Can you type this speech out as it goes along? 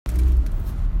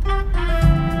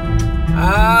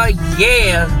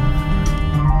Yeah.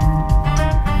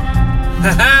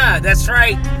 Haha, that's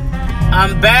right.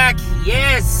 I'm back.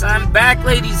 Yes, I'm back,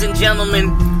 ladies and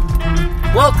gentlemen.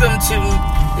 Welcome to...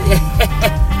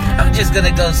 I'm just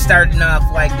gonna go starting off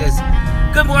like this.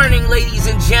 Good morning, ladies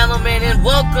and gentlemen, and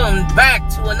welcome back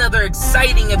to another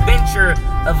exciting adventure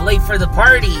of Late for the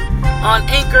Party on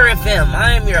Anchor FM.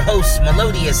 I am your host,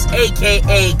 Melodious,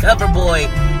 a.k.a. Coverboy,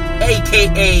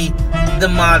 a.k.a. The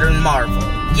Modern Marvel.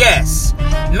 Yes,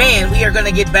 man, we are going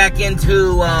to get back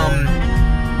into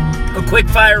a quick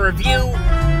fire review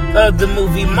of the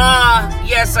movie Ma.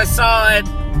 Yes, I saw it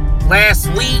last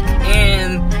week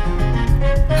and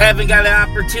haven't got an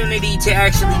opportunity to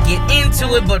actually get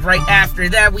into it, but right after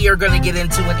that, we are going to get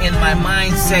into an In My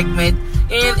Mind segment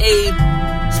and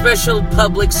a special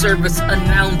public service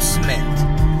announcement.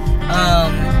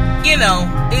 You know,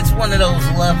 it's one of those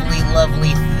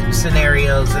lovely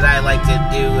scenarios that I like to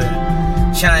do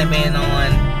and chime in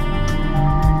on.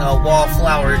 A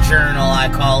wallflower journal, I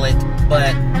call it.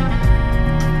 But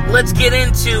let's get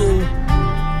into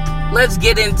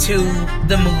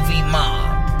the movie Ma.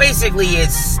 Basically,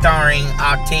 it's starring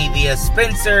Octavia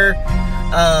Spencer.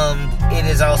 It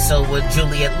is also with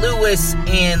Juliette Lewis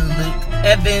and Luke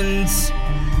Evans.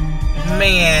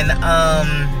 Man,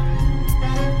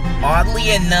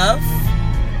 oddly enough,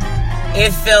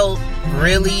 it felt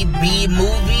really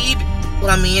B-movied.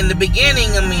 I mean, in the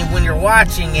beginning, when you're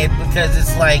watching it, because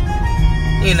it's like,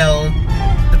 you know,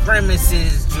 the premise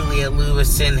is Juliette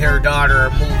Lewis and her daughter are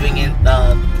moving in.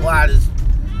 The plot is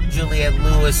Juliette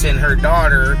Lewis and her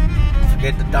daughter.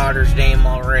 Forget the daughter's name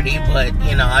already, but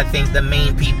you know, I think the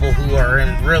main people who are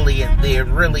really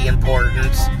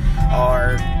important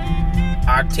are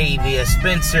Octavia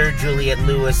Spencer, Juliette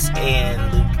Lewis, and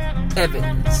Luke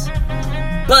Evans.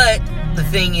 But the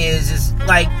thing is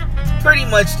like pretty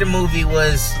much the movie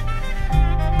was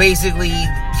basically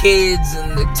kids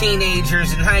and the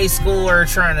teenagers in high school are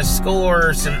trying to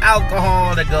score some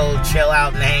alcohol to go chill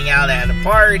out and hang out at a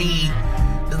party.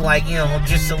 Like, you know,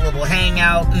 just a little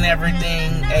hangout and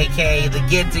everything, aka the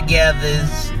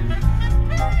get-togethers.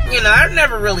 You know, I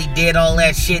never really did all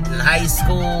that shit in high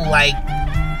school. Like,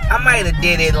 I might have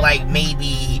did it like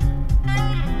maybe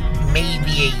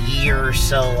a year or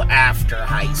so after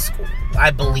high school.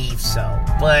 I believe so.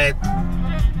 But,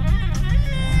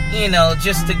 you know,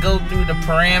 just to go through the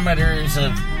parameters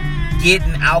of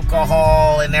getting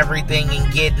alcohol and everything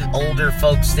and getting older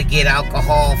folks to get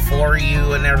alcohol for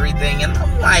you and everything. And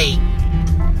I'm like,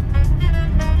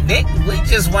 Nick, we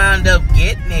just wound up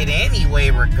getting it anyway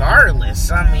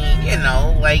regardless. I mean, you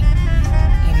know, like,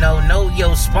 you know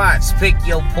your spots, pick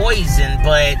your poison.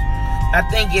 But I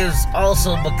think it's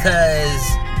also because,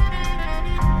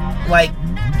 like,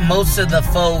 most of the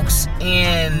folks,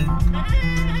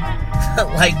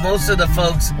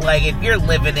 like, if you're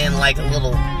living in, like, a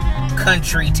little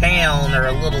country town or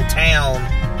a little town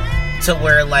to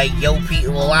where, like, a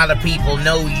lot of people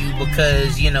know you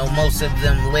because, you know, most of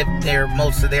them lived there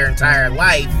most of their entire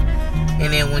life.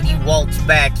 And then when you waltz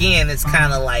back in, it's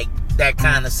kind of like that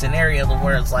kind of scenario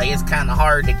where it's like, it's kind of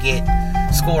hard to get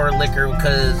score liquor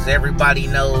because everybody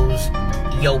knows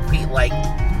like,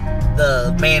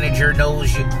 the manager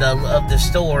knows you, of the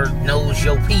store knows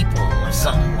your people or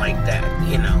something like that,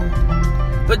 you know.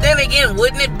 But then again,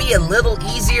 wouldn't it be a little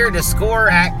easier to score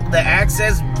the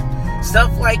access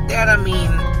stuff like that? I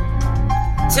mean,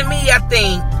 to me, I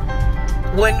think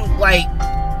when, like,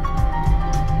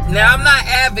 now I'm not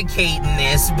advocating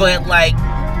this, but, like,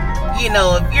 you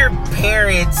know, if your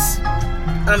parents,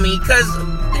 I mean, because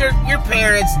your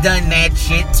parents done that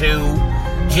shit too,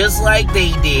 just like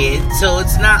they did, so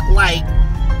it's not like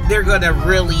they're gonna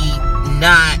really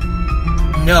not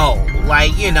know.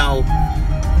 Like, you know,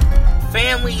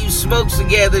 family who smokes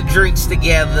together, drinks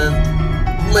together,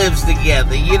 lives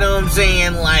together, you know what I'm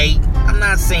saying? Like, I'm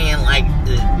not saying, like,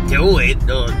 do it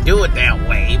that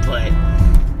way, but,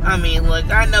 I mean,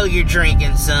 look, I know you're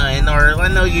drinking, son, or I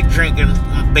know you're drinking,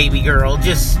 baby girl,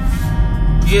 just,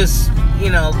 you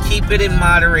know, keep it in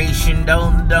moderation,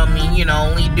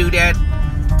 only do that,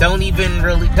 don't even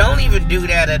do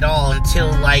that at all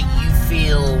until, like, you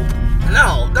feel,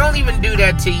 don't even do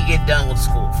that till you get done with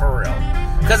school, for real.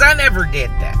 Because I never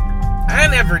did that. I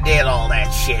never did all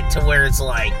that shit to where it's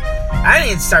like, I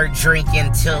didn't start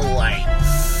drinking till like,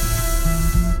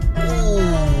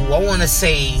 I want to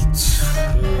say 18.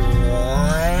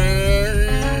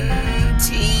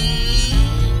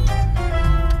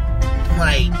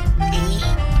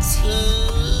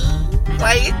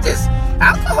 Like, it just,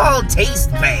 alcohol tastes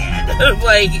bad.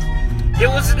 Like, there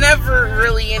was never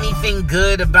really anything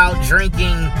good about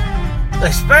drinking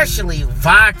especially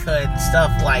vodka and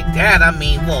stuff like that. I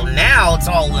mean, well, now it's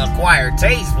all an acquired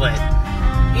taste, but,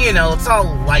 you know, it's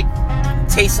all like,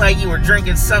 tastes like you were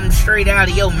drinking something straight out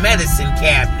of your medicine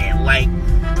cabinet, like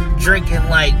drinking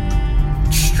like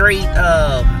straight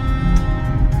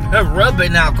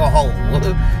rubbing alcohol.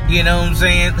 You know what I'm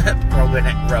saying?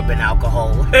 rubbing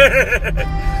alcohol.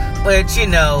 But you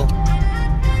know,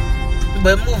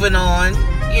 but moving on,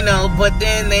 you know, but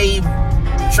then they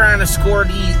trying to score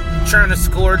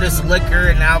this liquor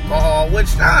and alcohol, which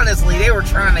honestly they were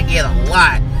trying to get a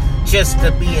lot just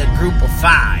to be a group of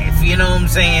 5. You know what I'm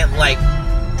saying? Like,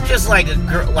 just like a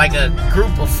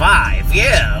group of 5.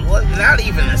 Yeah, not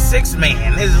even a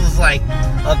 6-man. This is like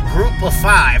a group of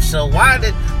 5. So why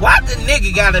the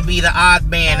nigga gotta be the odd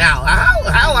man out?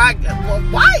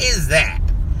 Why is that?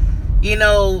 You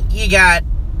know, you got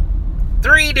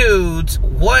 3 dudes,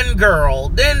 1 girl.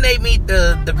 Then they meet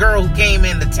the girl who came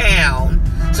into town.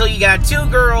 So you got 2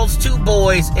 girls, 2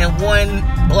 boys, and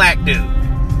 1 black dude.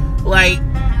 Like,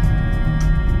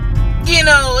 you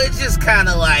know, it's just kind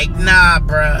of like, nah,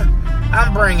 bruh.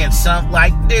 I'm bringing something.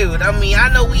 Like, dude, I mean, I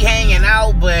know we hanging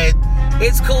out, but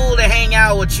it's cool to hang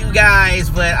out with you guys,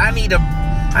 but I need a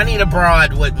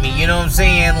broad with me. You know what I'm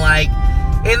saying? Like,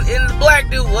 and the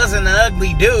black dude wasn't an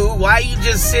ugly dude. Why you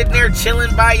just sitting there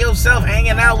chilling by yourself,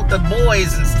 hanging out with the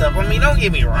boys and stuff? I mean, don't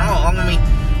get me wrong. I mean,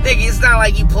 nigga, it's not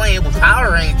like you playing with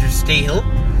Power Rangers still.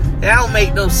 That don't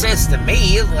make no sense to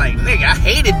me. It's like, nigga, I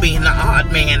hated being the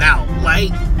odd man out.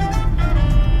 Like,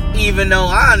 even though,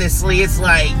 honestly, it's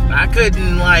like, I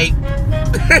couldn't, like,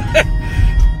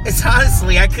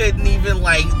 I couldn't even,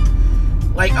 like,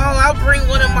 oh, I'll bring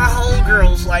one of my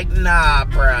homegirls. Like, nah,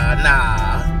 bruh,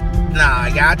 nah,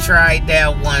 I tried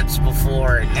that once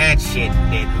before, and that shit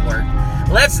didn't work.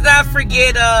 Let's not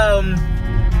forget,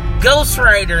 Ghost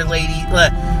Rider lady,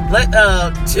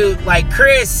 to, like,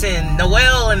 Chris and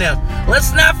Noelle and them.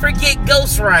 Let's not forget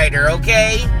Ghost Rider,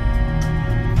 okay?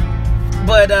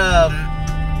 But,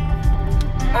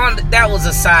 that was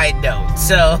a side note,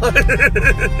 so, but,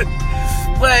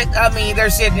 I mean, they're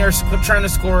sitting there trying to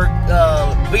score,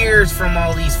 beers from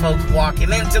all these folks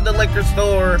walking into the liquor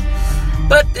store,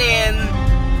 but then,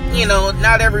 you know,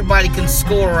 not everybody can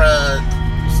score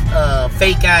a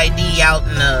fake ID out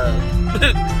in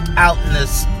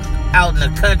the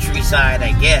countryside,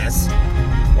 I guess,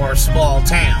 or a small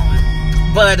town,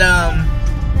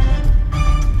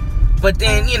 but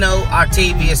then, you know,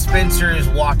 Octavia Spencer is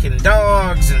walking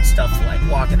dogs and stuff, like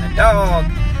walking a dog.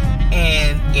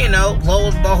 And, you know, lo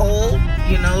and behold,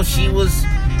 you know, she was,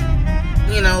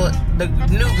 you know, the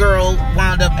new girl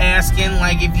wound up asking,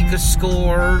 like, if we could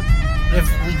score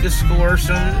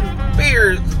some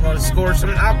beer, or score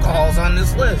some alcohols on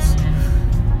this list.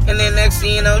 And then next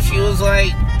thing you know, she was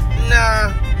like,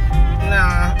 nah.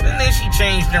 And then she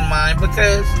changed her mind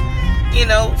because, you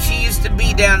know, she used to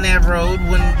be down that road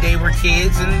when they were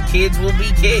kids, and kids will be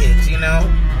kids, you know.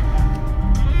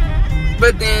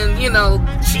 But then, you know,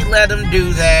 she let them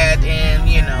do that, and,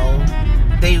 you know,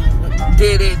 they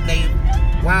did it, and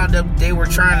they were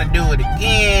trying to do it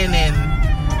again, and,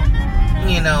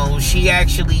 you know, she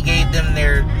actually gave them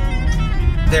their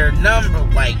number,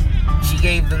 like, she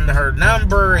gave them her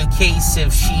number in case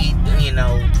if she, you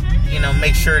know,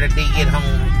 make sure that they get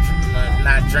home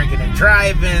not drinking and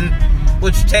driving,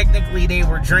 which technically they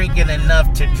were drinking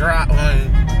enough to drive.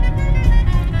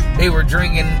 They were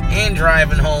drinking and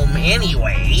driving home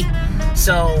anyway.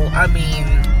 So, I mean,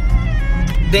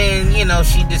 then, you know,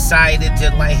 she decided to,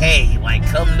 like, hey, like,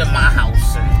 come to my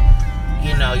house and,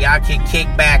 you know, y'all can kick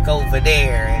back over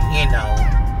there and, you know,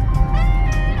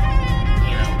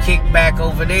 kick back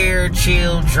over there,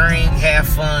 chill, drink, have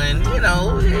fun. You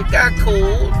know, it got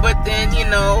cool, but then, you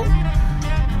know,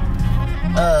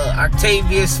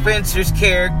 Octavia Spencer's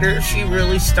character, she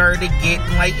really started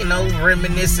getting, like, you know,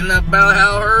 reminiscing about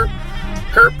how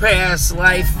her past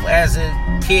life as a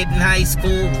kid in high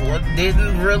school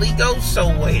didn't really go so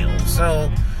well. So,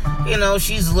 you know,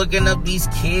 she's looking up these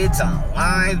kids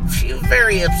online. She was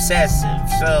very obsessive.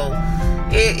 So,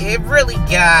 it really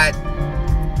got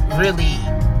really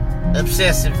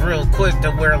obsessive real quick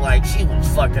to where, like, she was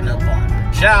fucking up on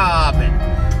her job and,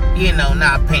 you know,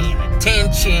 not paying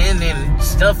attention and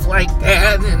stuff like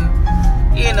that.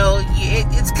 And, you know,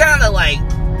 it's kind of like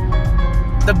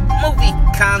the movie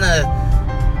kind of,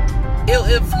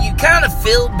 if you kind of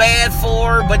feel bad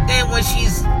for her, but then when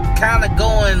she's kind of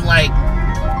going, like,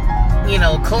 you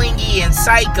know, clingy and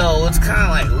psycho, it's kind of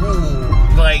like, ooh,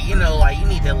 like, you know, like, you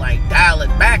need to, like, dial it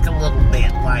back a little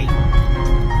bit. Like,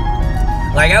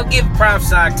 I'll give props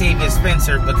to Octavia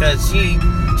Spencer because she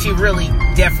really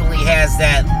definitely has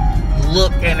that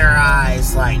look in her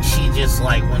eyes, like she just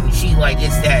like when she like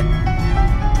gets that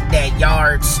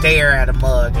yard stare at a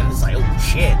mug, and it's like, oh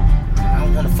shit, I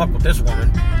don't want to fuck with this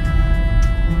woman.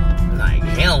 Like,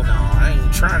 hell no, I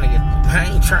ain't trying to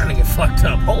get fucked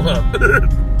up. Hold up.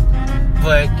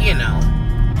 But you know,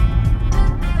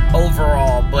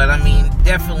 overall, but I mean,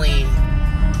 definitely,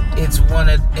 it's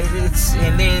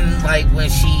and then like when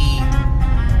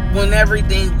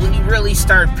you really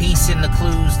start piecing the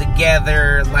clues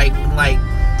together, like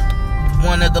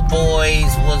one of the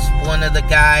boys was one of the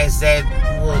guys that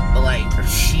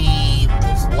she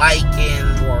was liking,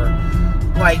 or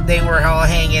like they were all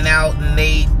hanging out and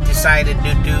they decided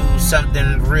to do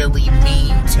something really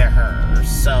mean to her.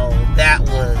 So that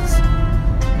was,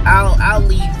 I'll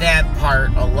leave that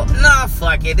part alone. Nah,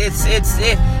 fuck it.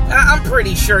 I'm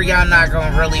pretty sure y'all not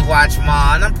gonna really watch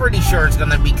Ma, and I'm pretty sure it's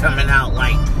gonna be coming out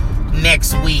like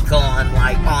next week on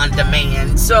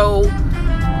demand. So,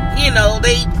 you know,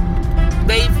 they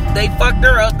fucked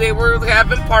her up. They were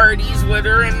having parties with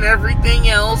her and everything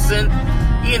else, and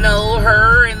you know,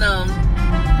 her and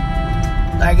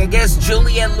like I guess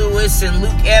Juliette Lewis and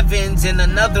Luke Evans and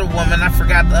another woman, I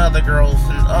forgot the other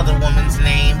woman's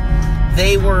name.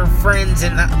 They were friends,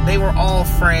 and they were all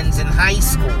friends in high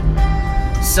school.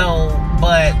 So,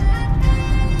 but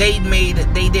they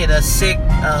did a sick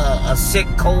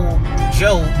cold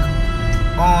joke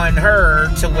on her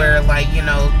to where, like, you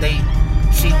know,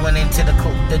 she went into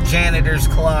the janitor's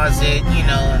closet, you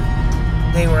know,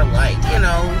 and they were like, you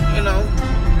know,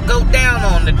 go down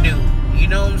on the dude. You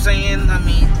know what I'm saying? I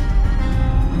mean,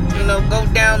 you know, go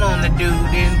down on the dude,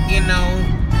 and you know,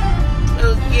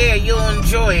 yeah, you'll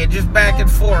enjoy it, just back and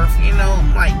forth, you know.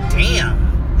 I'm like, damn.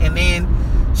 And then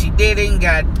she did and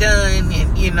got done,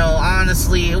 and you know,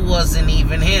 honestly, it wasn't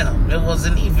even him. It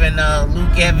wasn't even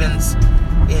Luke Evans,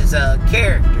 his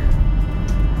character.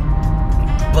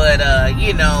 But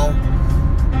you know,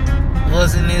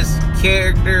 wasn't his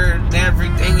character and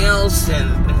everything else,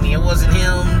 and I mean, it wasn't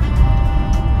him.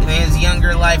 In his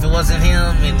younger life, it wasn't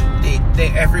him, and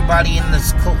everybody in the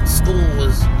school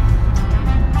was.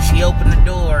 She opened the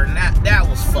door, and that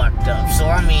was fucked up. So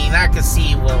I mean, I could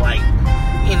see where, like,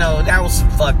 you know, that was some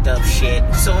fucked up shit.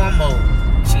 So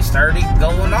she started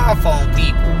going off on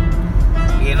people.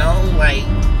 You know, like,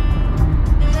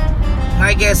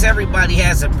 I guess everybody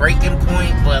has a breaking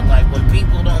point, but like when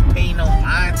people don't pay no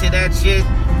mind to that shit,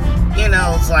 you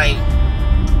know, it's like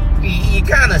you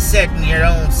kind of setting your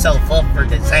own self up for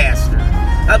disaster.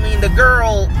 I mean, the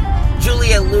girl,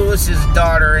 Juliette Lewis's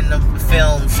daughter in the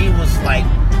film, she was like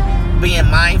being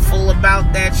mindful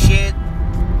about that shit.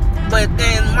 But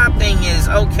then my thing is,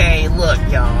 okay, look,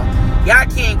 y'all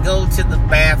can't go to the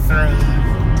bathroom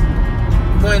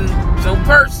when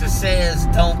Persa says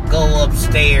don't go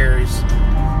upstairs.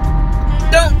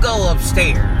 Don't go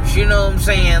upstairs. You know what I'm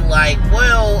saying? Like,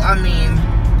 well, I mean,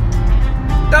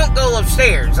 don't go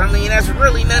upstairs. I mean, that's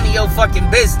really none of your fucking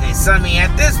business. I mean,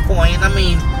 at this point, I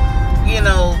mean, you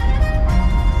know,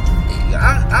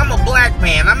 I'm a black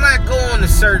man. I'm not going to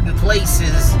certain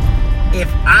places if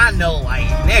I know, like,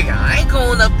 nigga, I ain't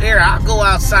going up there. I'll go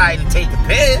outside and take a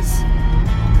piss.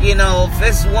 You know, if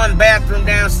it's one bathroom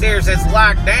downstairs that's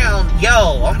locked down,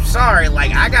 yo, I'm sorry,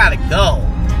 like, I gotta go.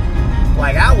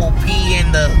 Like, I will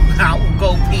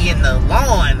go pee in the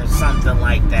lawn or something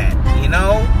like that, you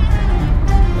know?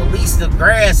 At least the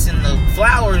grass and the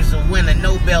flowers will win a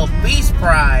Nobel Peace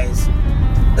Prize.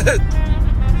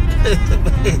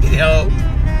 You know?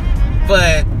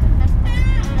 But,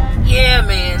 yeah,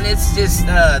 man, it's just,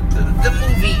 the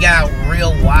movie got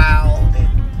real wild.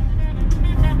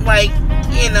 And, like,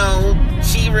 you know,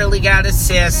 she really got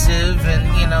excessive and,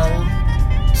 you know,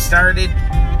 started,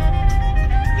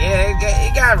 yeah,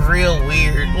 it got real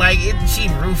weird. Like, she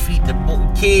roofied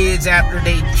the kids after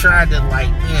they tried to, like,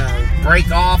 you know,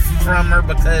 break off from her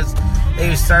because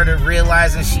they started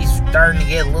realizing she's starting to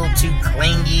get a little too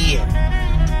clingy,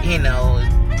 and, you know,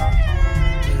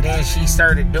 and then she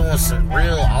started doing some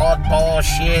real oddball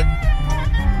shit.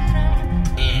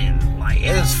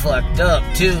 It was fucked up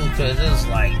too, because it was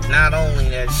like not only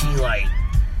that she like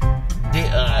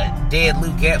did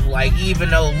Luke Evans, like,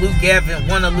 even though Luke Evans,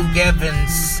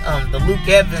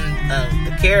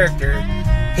 the character,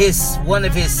 one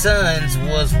of his sons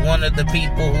was one of the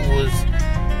people who was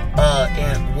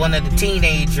and one of the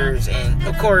teenagers, and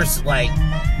of course, like,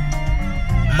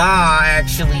 Ma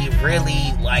actually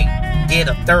really like did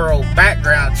a thorough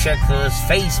background check for his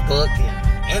Facebook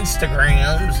and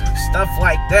Instagrams and stuff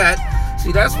like that.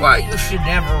 See, that's why you should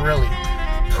never really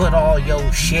put all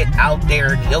your shit out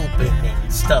there in the open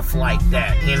and stuff like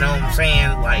that. You know what I'm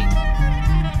saying? Like,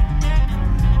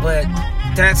 but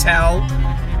that's how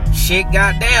shit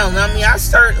got down.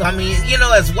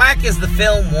 As whack as the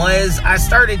film was, I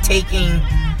started taking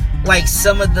like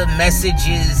some of the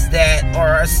messages taking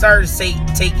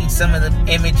some of the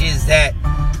images that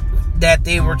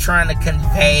they were trying to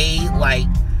convey. Like,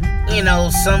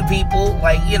 some people,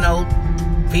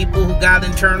 people who got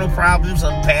internal problems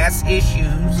of past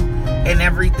issues and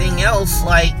everything else,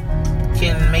 like,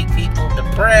 can make people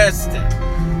depressed,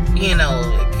 and it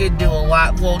could do a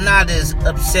lot. Well, not as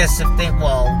excessive things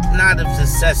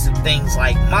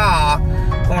like Ma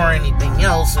or anything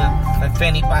else, if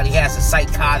anybody has a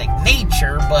psychotic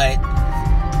nature, but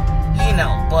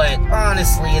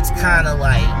honestly, it's kind of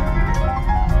like,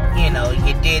 you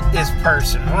did this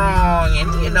person wrong,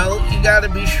 and you gotta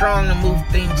be strong to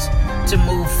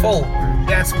move forward.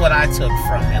 That's what I took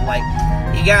from it. Like,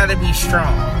 you gotta be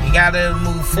strong, you gotta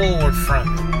move forward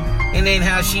from it. And then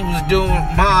how she was doing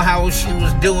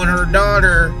her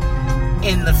daughter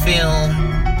in the film,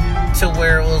 to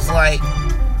where it was like,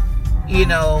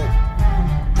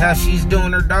 how she's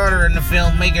doing her daughter in the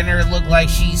film, making her look like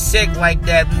she's sick, like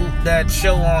that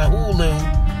show on Hulu.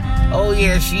 Oh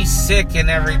yeah, she's sick and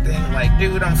everything. Like,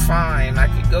 dude, I'm fine. I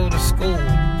could go to school.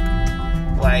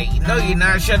 Like, no, you're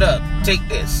not. Shut up. Take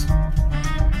this.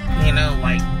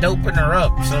 Like, doping her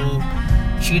up so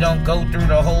she don't go through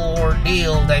the whole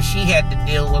ordeal that she had to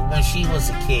deal with when she was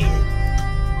a kid.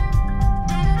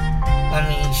 I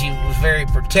mean, she was very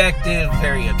protective,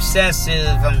 very obsessive.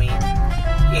 I mean,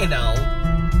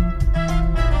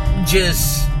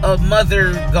 just a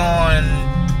mother gone,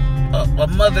 a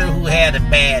mother who had a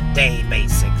bad day,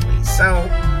 basically. So,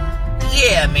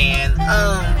 yeah, man.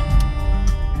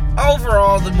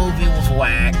 Overall, the movie was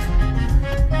whack.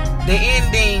 The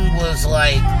ending was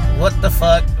like, what the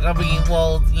fuck? I mean,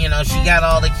 well, she got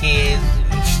all the kids,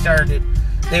 and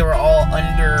they were all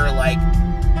under, like,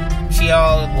 she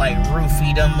all, like,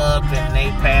 roofied them up, and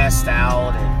they passed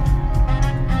out,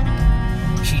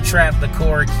 and she trapped the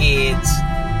core kids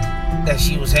that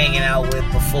she was hanging out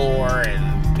with before,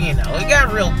 and, it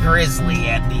got real grisly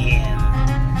at the end.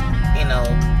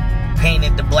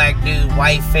 Painted the black dude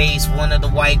white face. One of the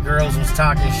white girls was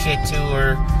talking shit to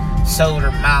her, sewed her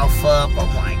mouth up.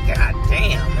 I'm like, god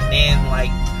damn. And then,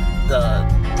 like, the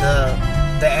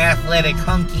athletic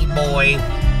hunky boy,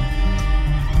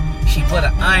 she put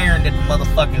an iron in the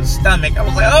motherfucking stomach. I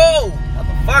was like, oh,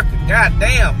 motherfucker, god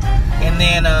damn. And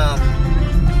then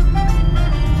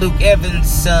Luke Evans'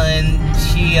 son,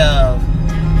 she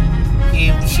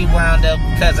wound up,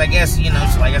 because I guess,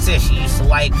 like I said, she used to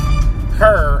like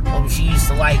her, or she used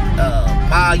to like,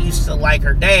 Ma used to like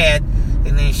her dad,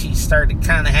 and then she started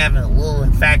kind of having a little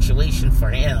infatuation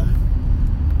for him,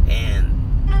 and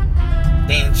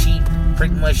then she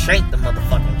pretty much shanked the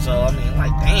motherfucker. So, I mean,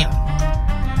 like, damn.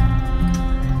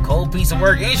 Cold piece of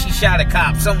work. And she shot a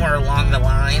cop somewhere along the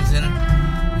lines, and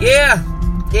yeah,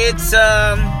 it's,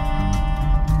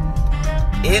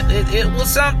 it was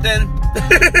something.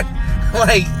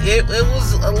 Like, it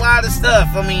was a lot of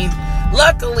stuff. I mean,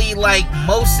 luckily, like,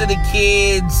 most of the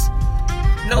kids,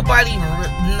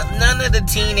 none of the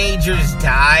teenagers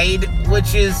died,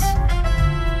 which is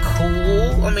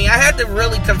cool. I mean, I had to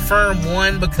really confirm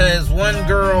one, because one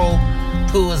girl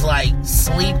who was, like,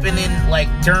 sleeping in, like,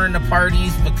 during the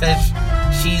parties, because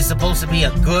she's supposed to be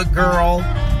a good girl,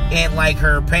 and, like,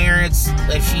 her parents,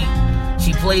 if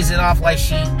she plays it off like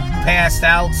she passed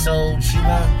out so she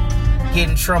won't get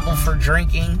in trouble for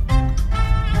drinking.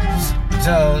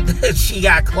 So she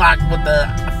got clocked with the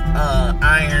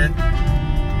iron.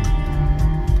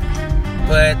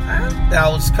 But I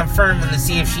was confirming to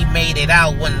see if she made it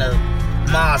out when the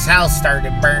Ma's house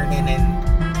started burning, and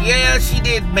yeah, she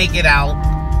did make it out.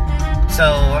 So,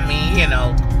 I mean,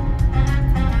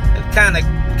 kind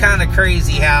of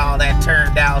crazy how that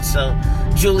turned out. So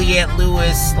Juliette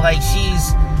Lewis, like,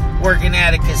 she's working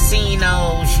at a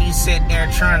casino. She's sitting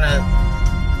there trying to,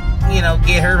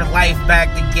 get her life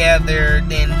back together.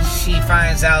 Then she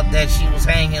finds out that she was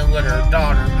hanging with her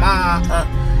daughter, Ma.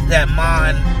 That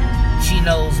Ma, she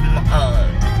knows,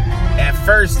 at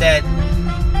first that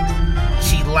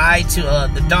she lied to,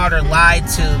 the daughter lied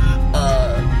to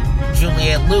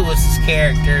Juliette Lewis's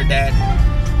character that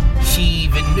she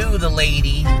even knew the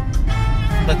lady,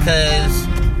 because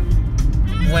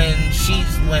when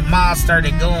Ma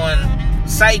started going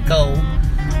psycho,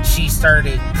 she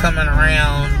started coming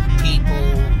around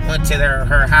people, went to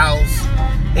her house,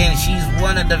 and she's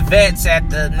one of the vets at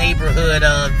the neighborhood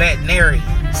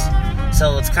veterinarians.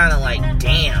 So it's kind of like,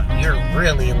 damn, you're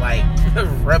really, like,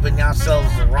 rubbing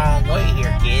yourselves the wrong way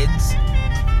here, kids.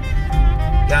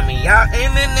 I mean, y'all,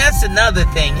 and then that's another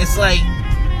thing. It's like,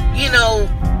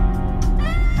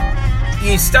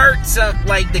 you start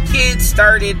like the kids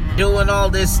started doing all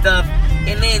this stuff,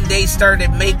 and then they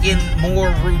started making more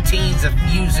routines of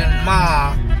using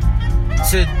Ma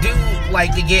to do,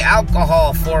 like, to get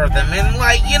alcohol for them. And,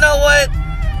 like, you know what?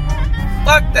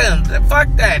 Fuck them. Fuck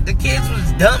that. The kids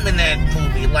was dumb in that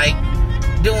movie, like,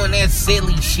 doing that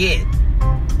silly shit.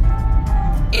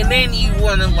 And then you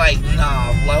want to, like,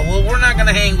 nah, well, we're not going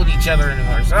to hang with each other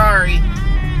anymore. Sorry.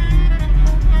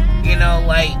 You know,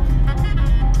 like,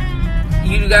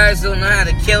 you guys don't know how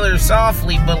to kill her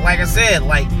softly, but like I said,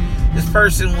 like, this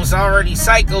person was already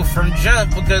psycho from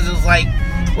jump, because it was like,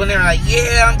 when they're like,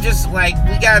 yeah, I'm just, like,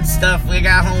 we got stuff, we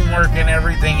got homework and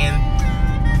everything,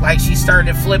 and, like, she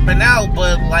started flipping out,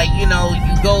 but, like, you know,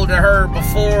 you go to her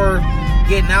before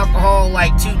getting alcohol,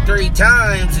 like, 2-3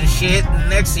 times and shit, and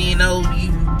next thing you know,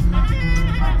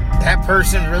 that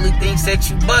person really thinks that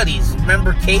you buddies.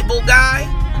 Remember Cable Guy?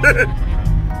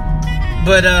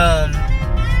 But,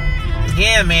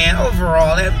 yeah, man,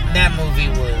 overall, that movie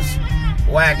was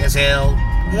whack as hell.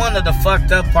 One of the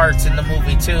fucked up parts in the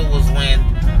movie, too, was when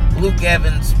Luke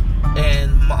Evans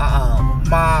and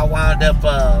Ma wound up,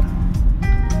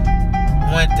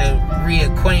 went to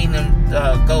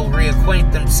go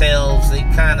reacquaint themselves. They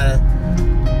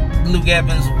Luke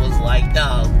Evans was like,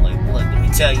 no, like, look, let me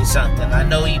tell you something. I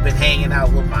know you've been hanging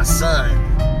out with my son.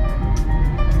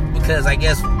 Because I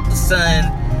guess the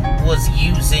son was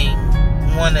using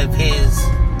one of his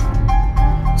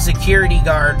security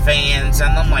guard vans,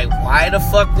 and I'm like, why the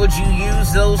fuck would you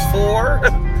use those for?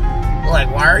 Like,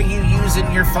 why are you using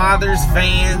your father's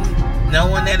van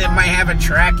knowing that it might have a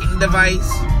tracking device?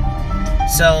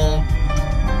 So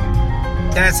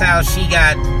that's how she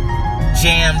got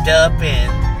jammed up,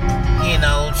 and, you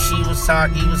know, he was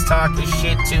talking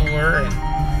shit to her,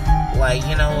 and, like,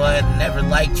 you know what, never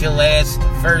liked your ass in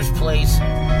the first place.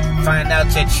 Find out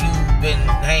that you've been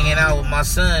hanging out with my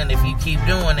son. If you keep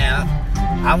doing that,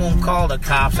 I won't call the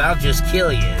cops, I'll just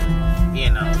kill you.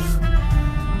 You know,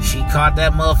 she caught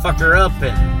that motherfucker up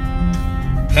and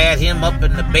had him up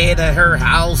in the bed at her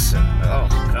house, and oh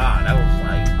god, that was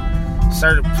like,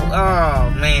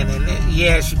 oh man, and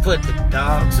yeah, she put the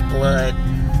dog's blood,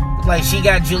 like, she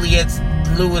got Juliette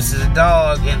Lewis's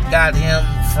dog and got him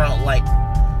from, like,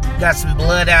 got some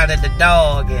blood out of the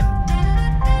dog, and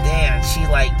damn, she,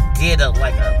 like, did a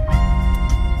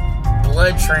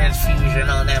blood transfusion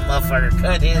on that motherfucker.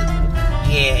 Cut his,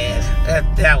 yeah,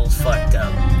 that was fucked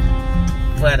up.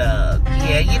 But,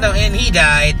 yeah, you know, and he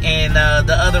died, and,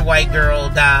 the other white girl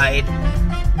died,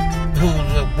 who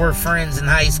were friends in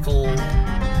high school,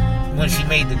 when she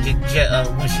made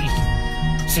when she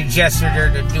suggested her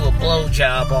to do a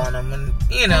blowjob on him, and,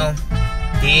 you know,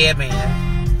 yeah, man.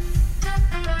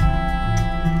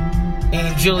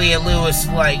 And Juliette Lewis,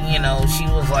 like, you know, she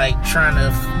was, like, trying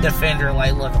to defend her,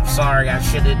 like, look, I'm sorry, I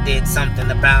should have did something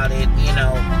about it, you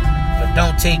know, but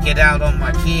don't take it out on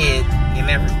my kid and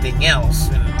everything else.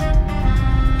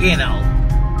 And, you know,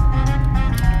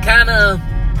 kind of,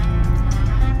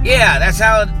 yeah, that's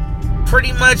how,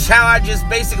 pretty much how I just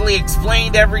basically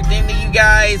explained everything to you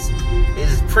guys,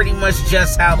 is pretty much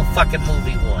just how the fucking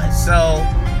movie was. So,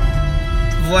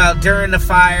 well, during the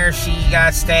fire, she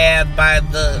got stabbed by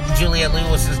the Juliette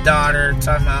Lewis's daughter,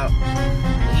 talking about,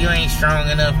 you ain't strong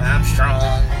enough, I'm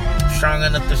strong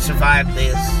enough to survive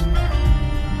this.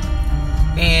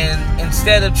 And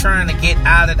instead of trying to get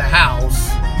out of the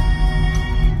house,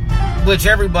 which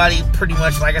everybody pretty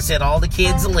much, like I said, all the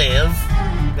kids live.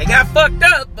 They got fucked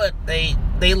up, but they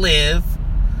live.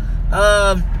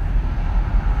 And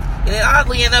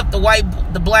oddly enough, the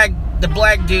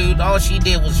black dude, all she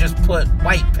did was just put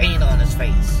white paint on his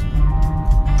face.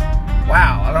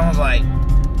 Wow. And I was like,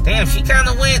 damn, she kind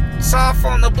of went soft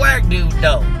on the black dude,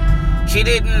 though. She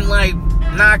didn't, like,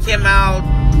 knock him out,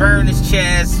 burn his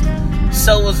chest,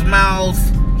 sew his mouth.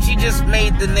 She just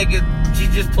made the nigga, she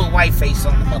just put white face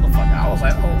on the motherfucker. I was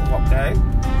like, oh, okay.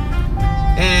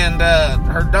 And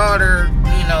her daughter,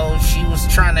 you know, she was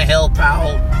trying to help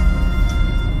out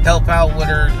with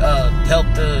her, help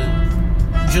the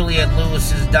Juliette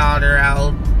Lewis's daughter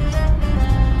out,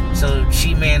 so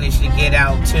she managed to get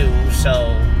out too.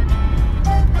 So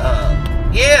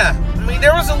yeah, I mean,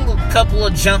 there was a couple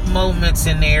of jump moments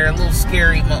in there, a little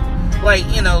scary like,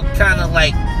 you know, kind of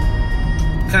like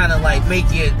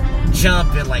make you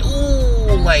jump and like,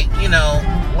 ooh, like, you know,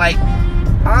 like,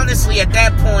 honestly, at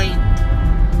that point,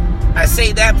 I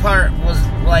say that part was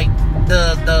like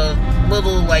the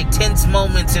little, like, tense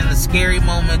moments and the scary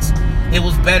moments, it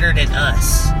was better than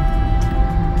Us.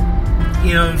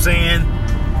 You know what I'm saying?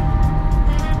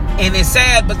 And it's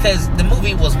sad because the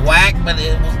movie was whack, but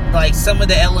it was like some of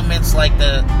the elements, like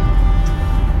the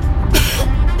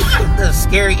the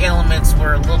scary elements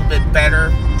were a little bit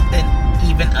better than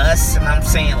even Us, and I'm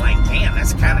saying, like, damn,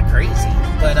 that's kind of crazy.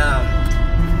 But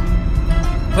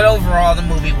overall, the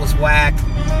movie was whack.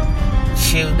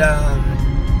 Shoot,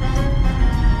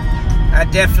 I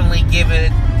definitely give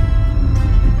it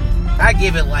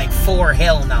like 4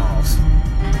 hell no's.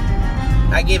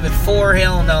 I give it 4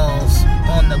 hell no's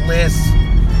on the list,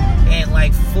 and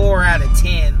like 4 out of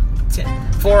 10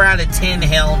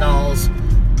 hell no's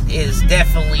is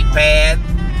definitely bad.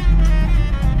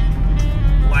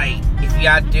 Like, if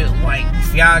y'all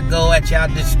go at y'all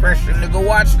discretion to go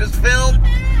watch this film,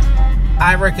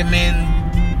 I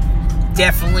recommend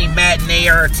definitely matinee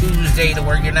or a Tuesday to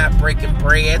where you're not breaking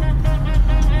bread.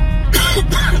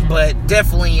 But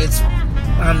definitely it's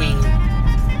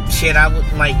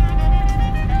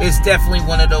definitely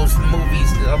one of those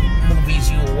movies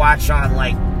you will watch on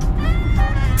like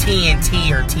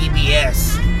TNT or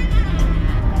TBS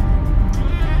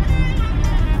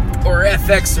or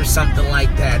FX or something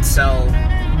like that. So,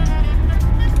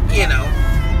 you know,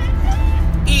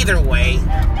 either way,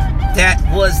 that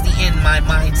was the In My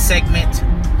Mind segment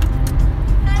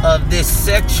of this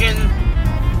section.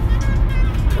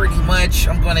 Pretty much,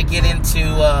 I'm going to get into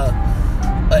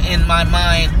In My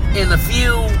Mind in a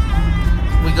few.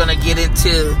 We're going to get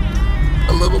into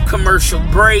a little commercial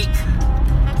break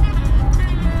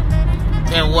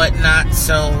and whatnot.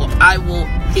 So I will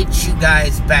hit you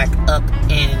guys back up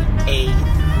in a